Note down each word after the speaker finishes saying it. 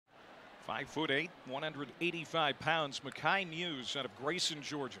5'8", 185 pounds. Mekhi Muse out of Grayson,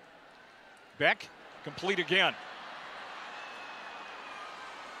 Georgia. Beck, complete again.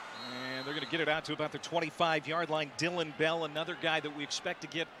 And they're going to get it out to about the 25-yard line. Dylan Bell, another guy that we expect to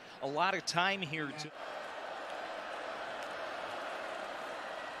get a lot of time here.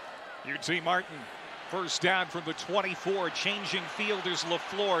 UT Martin, first down from the 24. Changing field is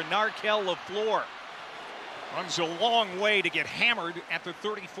LaFleur. Narkel LaFleur runs a long way to get hammered at the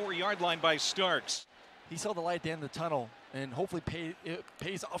 34-yard line by Starks. He saw the light at the end of the tunnel, and hopefully it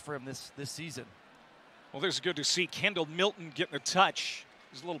pays off for him this season. Well, this is good to see. Kendall Milton getting a touch.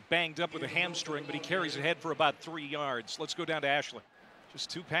 He's a little banged up with a hamstring, but he carries ahead for about 3 yards. Let's go down to Ashland. Just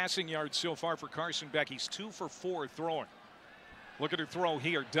 2 passing yards so far for Carson Beck. He's 2 for 4 throwing. Look at her throw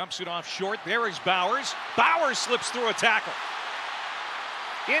here. Dumps it off short. There is Bowers. Bowers slips through a tackle.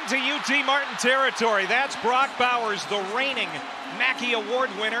 Into UT Martin territory. That's Brock Bowers, the reigning Mackey Award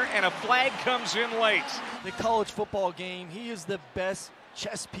winner, and a flag comes in late. The college football game, he is the best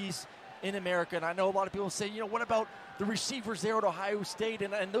chess piece in America. And I know a lot of people say, you know, what about the receivers there at Ohio State?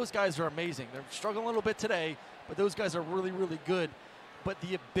 And those guys are amazing. They're struggling a little bit today, but those guys are really, really good. But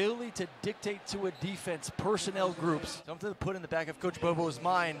the ability to dictate to a defense, personnel groups, something to put in the back of Coach Bobo's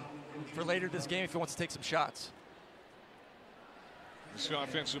mind for later this game if he wants to take some shots. This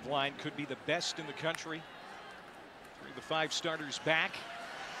offensive line could be the best in the country. 3 of the 5 starters back.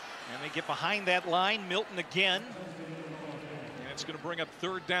 And they get behind that line. Milton again. And it's going to bring up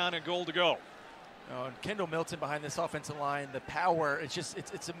 3rd down and goal to go. And Kendall Milton behind this offensive line, the power,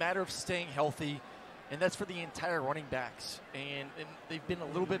 it's a matter of staying healthy. And that's for the entire running backs. And they've been a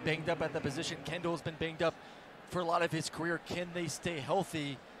little bit banged up at the position. Kendall's been banged up for a lot of his career. Can they stay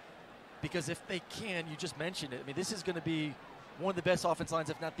healthy? Because if they can, you just mentioned it. I mean, this is going to be one of the best offensive lines,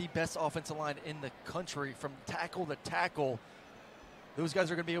 if not the best offensive line in the country, from tackle to tackle. Those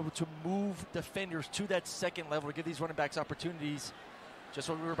guys are going to be able to move defenders to that second level to give these running backs opportunities. Just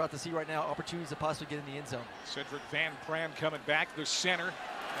what we're about to see right now, opportunities to possibly get in the end zone. Cedric Van Pran coming back, the center.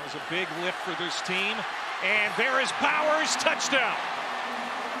 That was a big lift for this team. And there is Bowers, touchdown.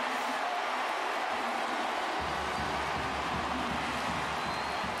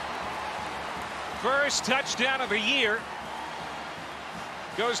 First touchdown of the year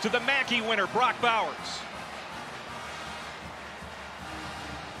goes to the Mackey winner, Brock Bowers.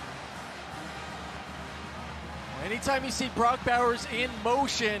 Anytime you see Brock Bowers in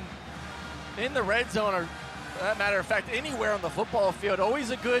motion in the red zone, or for that matter of fact, anywhere on the football field,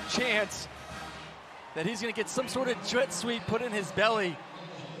 always a good chance that he's going to get some sort of jet sweep put in his belly,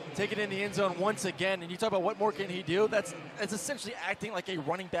 take it in the end zone once again. And you talk about what more can he do? That's essentially acting like a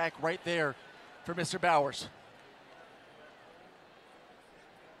running back right there for Mr. Bowers.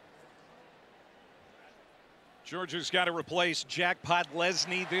 Georgia's got to replace Jackpot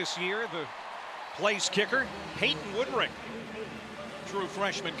Lesney this year. The place kicker, Peyton Woodring. True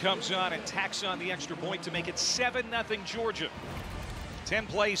freshman comes on and tacks on the extra point to make it 7-0 Georgia. 10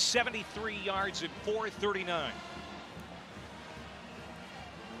 plays, 73 yards, and 4:39.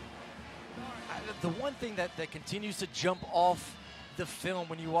 The one thing that continues to jump off the film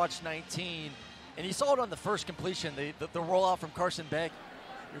when you watch 19, and you saw it on the first completion, the rollout from Carson Beck,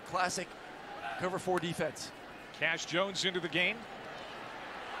 your classic cover 4 defense. Cash Jones into the game.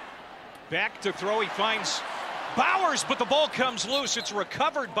 Back to throw, he finds Bowers, but the ball comes loose. It's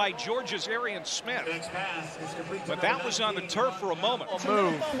recovered by Georgia's Arian Smith. But that was on the turf for a moment.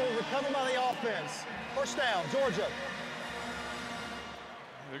 Move. Recovered by the offense. First down, Georgia.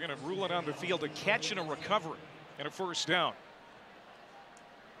 They're going to rule it on the field, a catch and a recovery and a first down.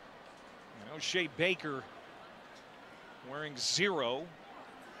 And O'Shea Baker, wearing 0,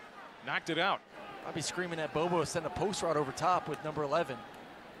 knocked it out. I'll be screaming at Bobo to send a post route over top with number 11.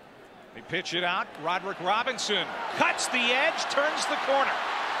 They pitch it out. Roderick Robinson cuts the edge, turns the corner,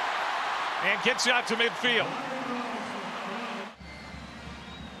 and gets out to midfield.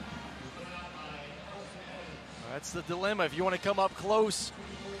 That's the dilemma. If you want to come up close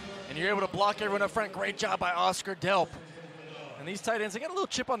and you're able to block everyone up front, great job by Oscar Delp. And these tight ends, they got a little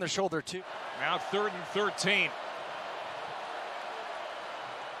chip on their shoulder too. Now 3rd and 13.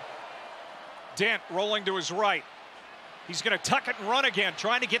 Dent rolling to his right. He's going to tuck it and run again,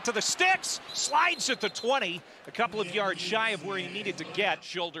 trying to get to the sticks. Slides at the 20, a couple of yards shy of where he needed to get,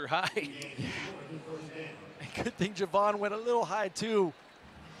 shoulder high. Good thing Javon went a little high too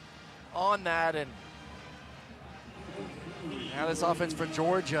on that. And now this offense for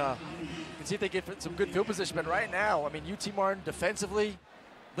Georgia, you can see if they get some good field position. But right now, I mean, UT Martin defensively,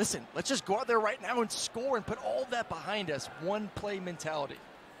 listen, let's just go out there right now and score and put all that behind us. One play mentality.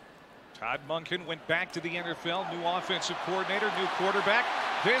 Todd Monken went back to the NFL, new offensive coordinator, new quarterback.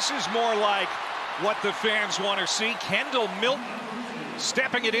 This is more like what the fans want to see. Kendall Milton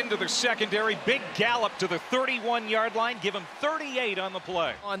stepping it into the secondary. Big gallop to the 31-yard line. Give him 38 on the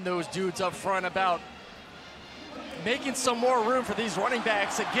play. On those dudes up front about making some more room for these running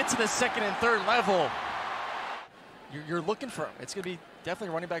backs to get to the second and third level. You're looking for him. It's going to be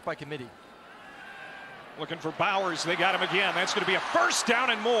definitely running back by committee. Looking for Bowers. They got him again. That's going to be a first down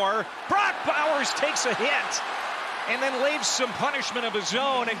and more. Brock Bowers takes a hit and then lays some punishment of his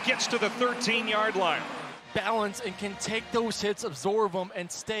own and gets to the 13-yard line. Balance and can take those hits, absorb them,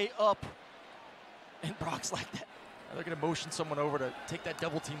 and stay up. And Brock's like that. Now they're going to motion someone over to take that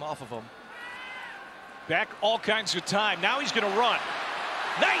double team off of him. Back all kinds of time. Now he's going to run.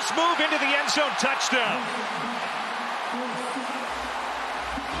 Nice move into the end zone. Touchdown.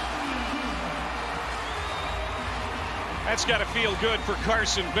 That's got to feel good for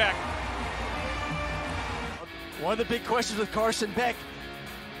Carson Beck. One of the big questions with Carson Beck,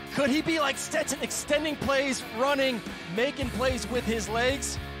 could he be like Stetson, extending plays, running, making plays with his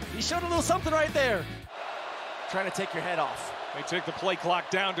legs? He showed a little something right there. Trying to take your head off. They take the play clock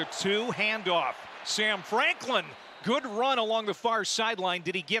down to 2. Handoff. Sam Franklin. Good run along the far sideline.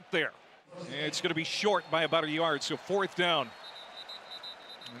 Did he get there? It's going to be short by about a yard, so 4th down.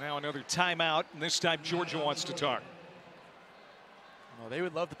 And now another timeout, and this time Georgia wants to talk. Well, they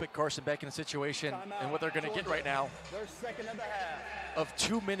would love to put Carson Beck in a situation, and what they're going to get right now, of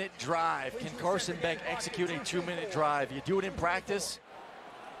 2-minute drive. Can Carson Beck execute a 2-minute drive? You do it in practice.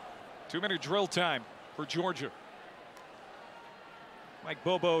 2-minute drill time for Georgia. Mike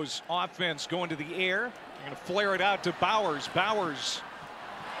Bobo's offense going to the air. They're going to flare it out to Bowers. Bowers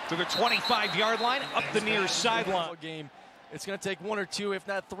to the 25-yard line, up the near sideline. It's going to take 1 or 2, if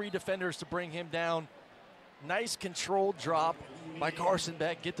not 3 defenders to bring him down. Nice controlled drop by Carson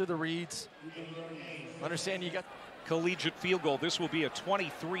Beck. Get through the reads. Understand you got collegiate field goal. This will be a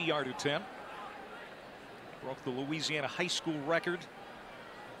 23-yard attempt. Broke the Louisiana high school record.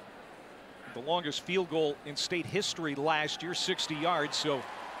 The longest field goal in state history last year, 60 yards. So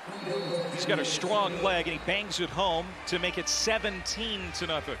he's got a strong leg, and he bangs it home to make it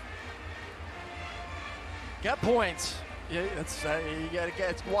 17-0. Got points. Yeah, you got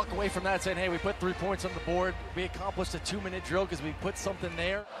to walk away from that saying, hey, we put 3 points on the board. We accomplished a 2-minute drill because we put something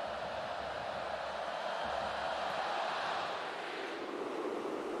there.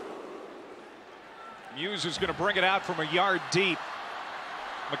 Muse is going to bring it out from a yard deep.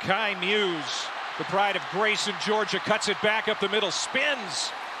 Mekhi Muse, the pride of Grayson, Georgia, cuts it back up the middle,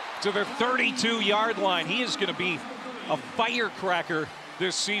 spins to the 32-yard line. He is going to be a firecracker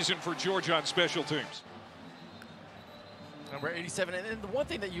this season for Georgia on special teams. Number 87, and the one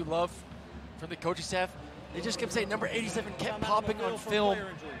thing that you love from the coaching staff, they just kept saying number 87 kept popping on film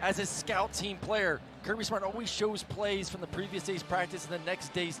as a scout team player. Kirby Smart always shows plays from the previous day's practice and the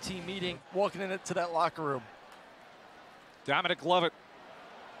next day's team meeting, walking into that locker room. Dominic Lovett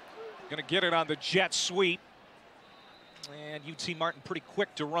going to get it on the jet sweep. And UT Martin pretty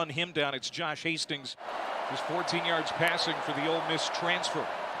quick to run him down. It's Josh Hastings, who's 14 yards passing for the Ole Miss transfer.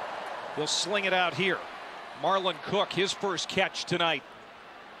 He'll sling it out here. Marlon Cook, his first catch tonight.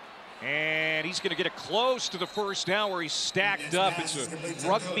 And he's going to get it close to the first down where he's stacked up. It's a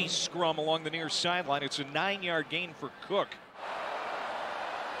rugby scrum along the near sideline. It's a 9-yard gain for Cook.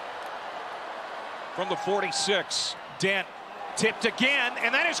 From the 46, Dent tipped again,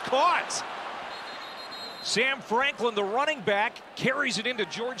 and that is caught. Sam Franklin, the running back, carries it into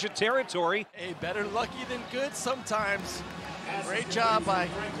Georgia territory. Hey, better lucky than good sometimes. Great job by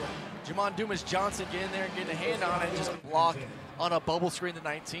Jamon Dumas-Johnson getting there and getting a hand on it, just block on a bubble screen to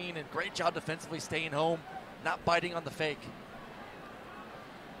 19, and great job defensively staying home, not biting on the fake.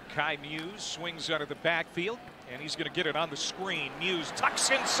 Kai Muse swings out of the backfield, and he's going to get it on the screen. Muse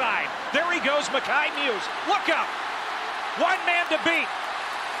tucks inside. There he goes, Mekhi Muse. Look up. One man to beat.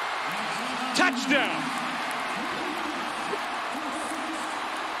 Touchdown.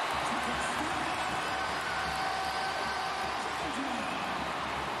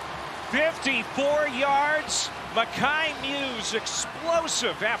 "54 yards. Mekhi Muse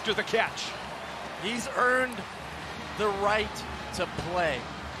explosive after the catch. He's earned the right to play.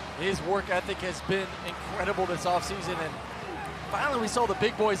 His work ethic has been incredible this offseason, and finally we saw the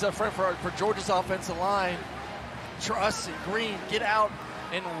big boys up front for Georgia's offensive line. Truss and Green get out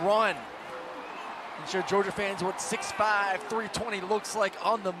and run. And show Georgia fans what 6'5", 320 looks like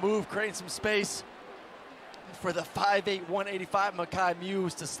on the move, creating some space for the 5'8", 185 Mekhi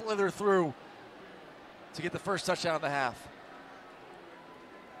Muse to slither through to get the first touchdown of the half.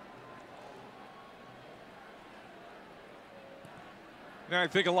 Now, I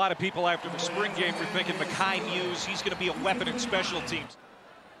think a lot of people after the spring game were thinking Mekhi Muse, he's going to be a weapon in special teams.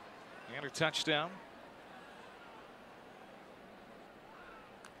 And a touchdown.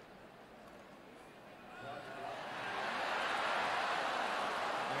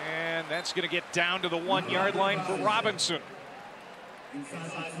 And that's going to get down to the 1-yard line for Robinson.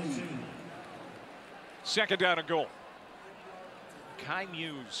 Second down and goal. Kai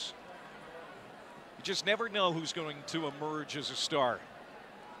Muse. You just never know who's going to emerge as a star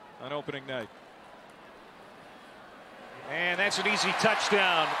on opening night. And that's an easy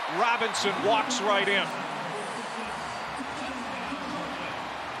touchdown. Robinson walks right in.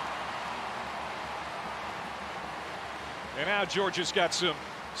 And now Georgia's got some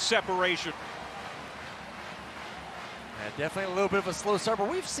separation. Yeah, definitely a little bit of a slow start,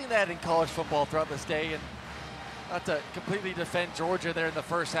 but we've seen that in college football throughout this day. And not to completely defend Georgia there in the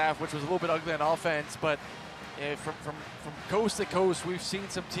first half, which was a little bit ugly on offense, but from coast to coast, we've seen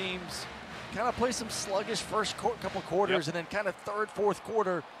some teams kind of play some sluggish first couple quarters, and then kind of third, fourth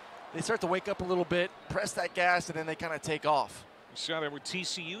quarter, they start to wake up a little bit, press that gas, and then they kind of take off. We saw that with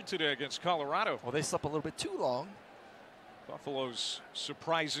TCU today against Colorado. Well, they slept a little bit too long. Buffalo's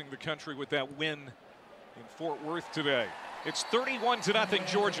surprising the country with that win in Fort Worth today. It's 31-0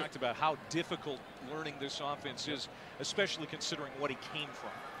 Georgia. Talked about how difficult learning this offense is, especially considering what he came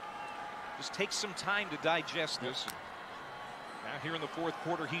from. Just takes some time to digest this. Now here in the fourth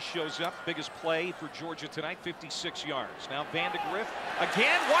quarter, he shows up. Biggest play for Georgia tonight, 56 yards. Now Vandegrift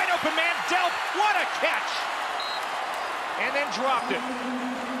again, wide open man, Delp, what a catch! And then dropped it.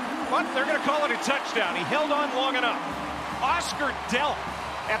 But they're going to call it a touchdown. He held on long enough. Oscar Delp,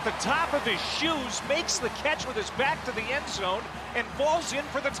 at the top of his shoes, makes the catch with his back to the end zone and falls in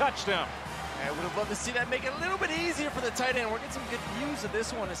for the touchdown. I would have loved to see that make it a little bit easier for the tight end. We're getting some good views of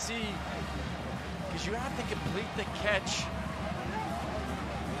this one to see, because you have to complete the catch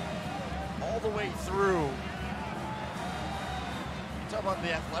all the way through. You talk about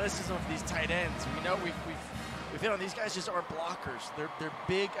the athleticism of these tight ends. We know we've hit on these guys just aren't blockers. They're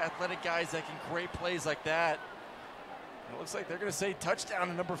big athletic guys that can create plays like that. It looks like they're going to say touchdown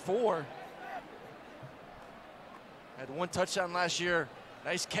to number 4. Had 1 touchdown last year.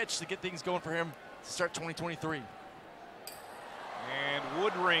 Nice catch to get things going for him to start 2023. And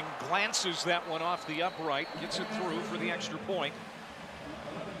Woodring glances that one off the upright, gets it through for the extra point.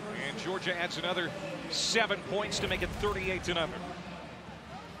 And Georgia adds another 7 points to make it 38-0.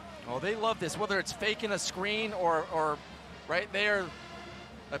 Oh, they love this, whether it's faking a screen or right there,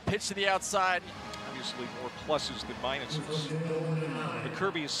 a pitch to the outside. Obviously more pluses than minuses. But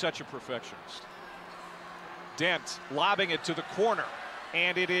Kirby is such a perfectionist. Dent lobbing it to the corner,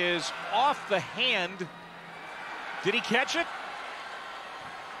 and it is off the hand. Did he catch it?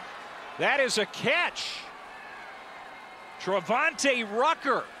 That is a catch. Travante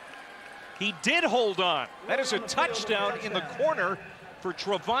Rucker. He did hold on. That is a touchdown in the corner for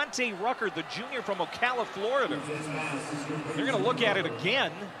Travante Rucker, the junior from Ocala, Florida. They're going to look at it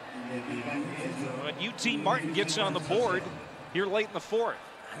again. But UT Martin gets on the board here late in the fourth.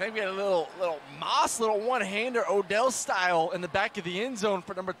 I think we had a little Moss, little one-hander Odell style in the back of the end zone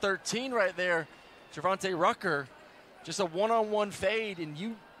for number 13 right there. Travante Rucker, just a one-on-one fade, and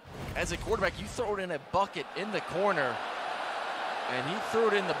you, as a quarterback, you throw it in a bucket in the corner, and he threw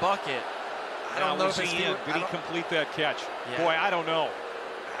it in the bucket. I don't know if did he complete that catch? Yeah. Boy, I don't know.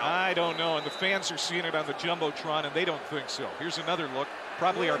 I don't know, and the fans are seeing it on the Jumbotron, and they don't think so. Here's another look,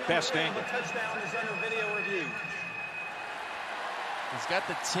 probably our best angle. The touchdown is under video review. He's got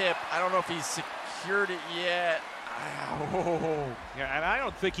the tip. I don't know if he's secured it yet. Ow. Yeah, and I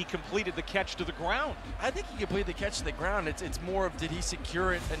don't think he completed the catch to the ground. I think he completed the catch to the ground. It's more of, did he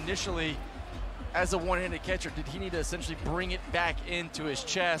secure it initially as a one-handed catch, or did he need to essentially bring it back into his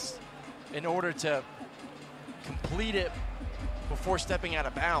chest in order to complete it before stepping out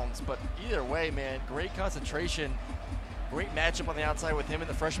of bounds? But either way, man, great concentration. Great matchup on the outside with him and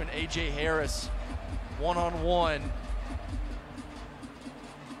the freshman A.J. Harris. One-on-one.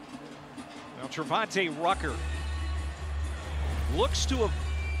 Now, Travante Rucker looks to have,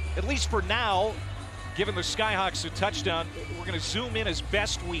 at least for now, given the Skyhawks a touchdown. We're going to zoom in as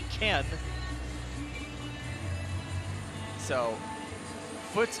best we can. So,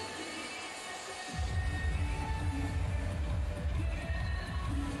 foot.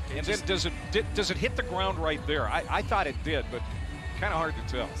 And then does it hit the ground right there? I thought it did, but kind of hard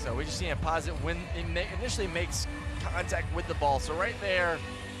to tell. So we just see him pause it when it initially makes contact with the ball. So right there,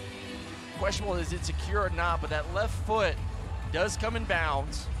 questionable, is it secure or not, but that left foot does come in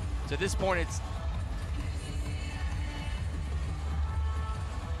bounds. So at this point, it's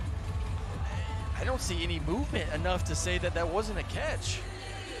I don't see any movement enough to say that that wasn't a catch.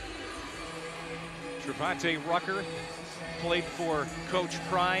 Travante Rucker played for Coach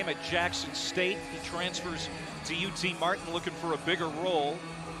Prime at Jackson State. He transfers to UT Martin looking for a bigger role.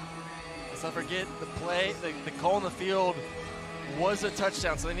 Let's not forget the play, the call in the field was a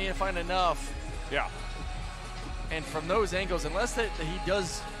touchdown, so they need to find enough. Yeah. And from those angles, unless that he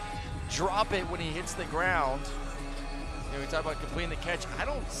does drop it when he hits the ground, you know, we talk about completing the catch. I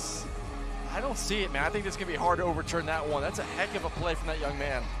don't see it, man. I think it's going to be hard to overturn that one. That's a heck of a play from that young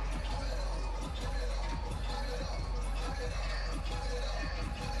man.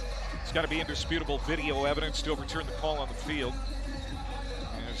 It's got to be indisputable video evidence to overturn the call on the field.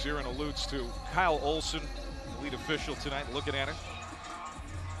 And as Aaron alludes to, Kyle Olson, the lead official tonight, looking at it.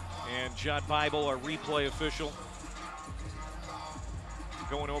 And John Bible, our replay official,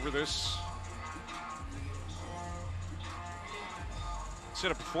 going over this.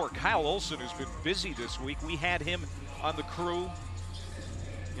 Said it before, Kyle Olson has been busy this week. We had him on the crew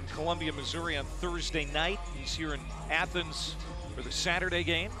in Columbia, Missouri on Thursday night. He's here in Athens for the Saturday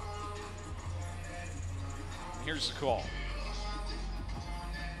game. Here's the call.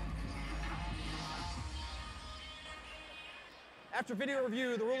 After video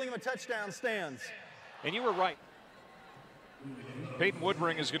review, the ruling of a touchdown stands. And you were right. Peyton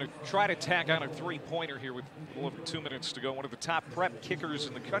Woodring is going to try to tack on a three-pointer here with a little over 2 minutes to go. One of the top prep kickers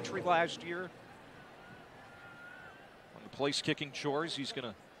in the country last year. On the place kicking chores, he's going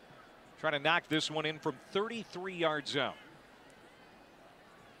to try to knock this one in from 33 yards out.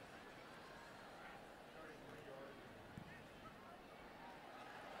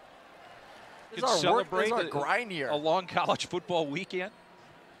 This is our grind year. A long college football weekend.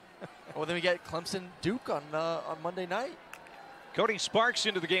 Well, then we get Clemson Duke on Monday night. Cody Sparks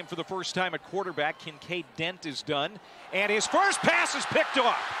into the game for the first time at quarterback. Kincaid Dent is done. And his first pass is picked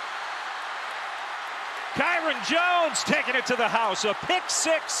off. Kyron Jones taking it to the house. A pick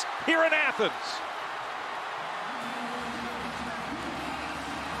six here in Athens.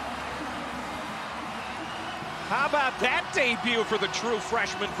 How about that debut for the true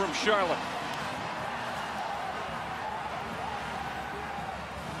freshman from Charlotte?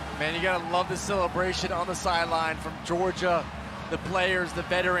 Man, you gotta love the celebration on the sideline from Georgia, the players, the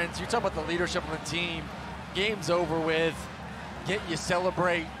veterans. You talk about the leadership of the team. Game's over with. You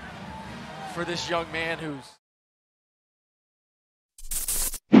celebrate for this young man who's...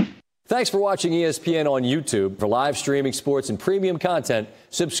 Thanks for watching ESPN on YouTube. For live streaming sports and premium content,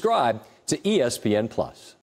 subscribe to ESPN+.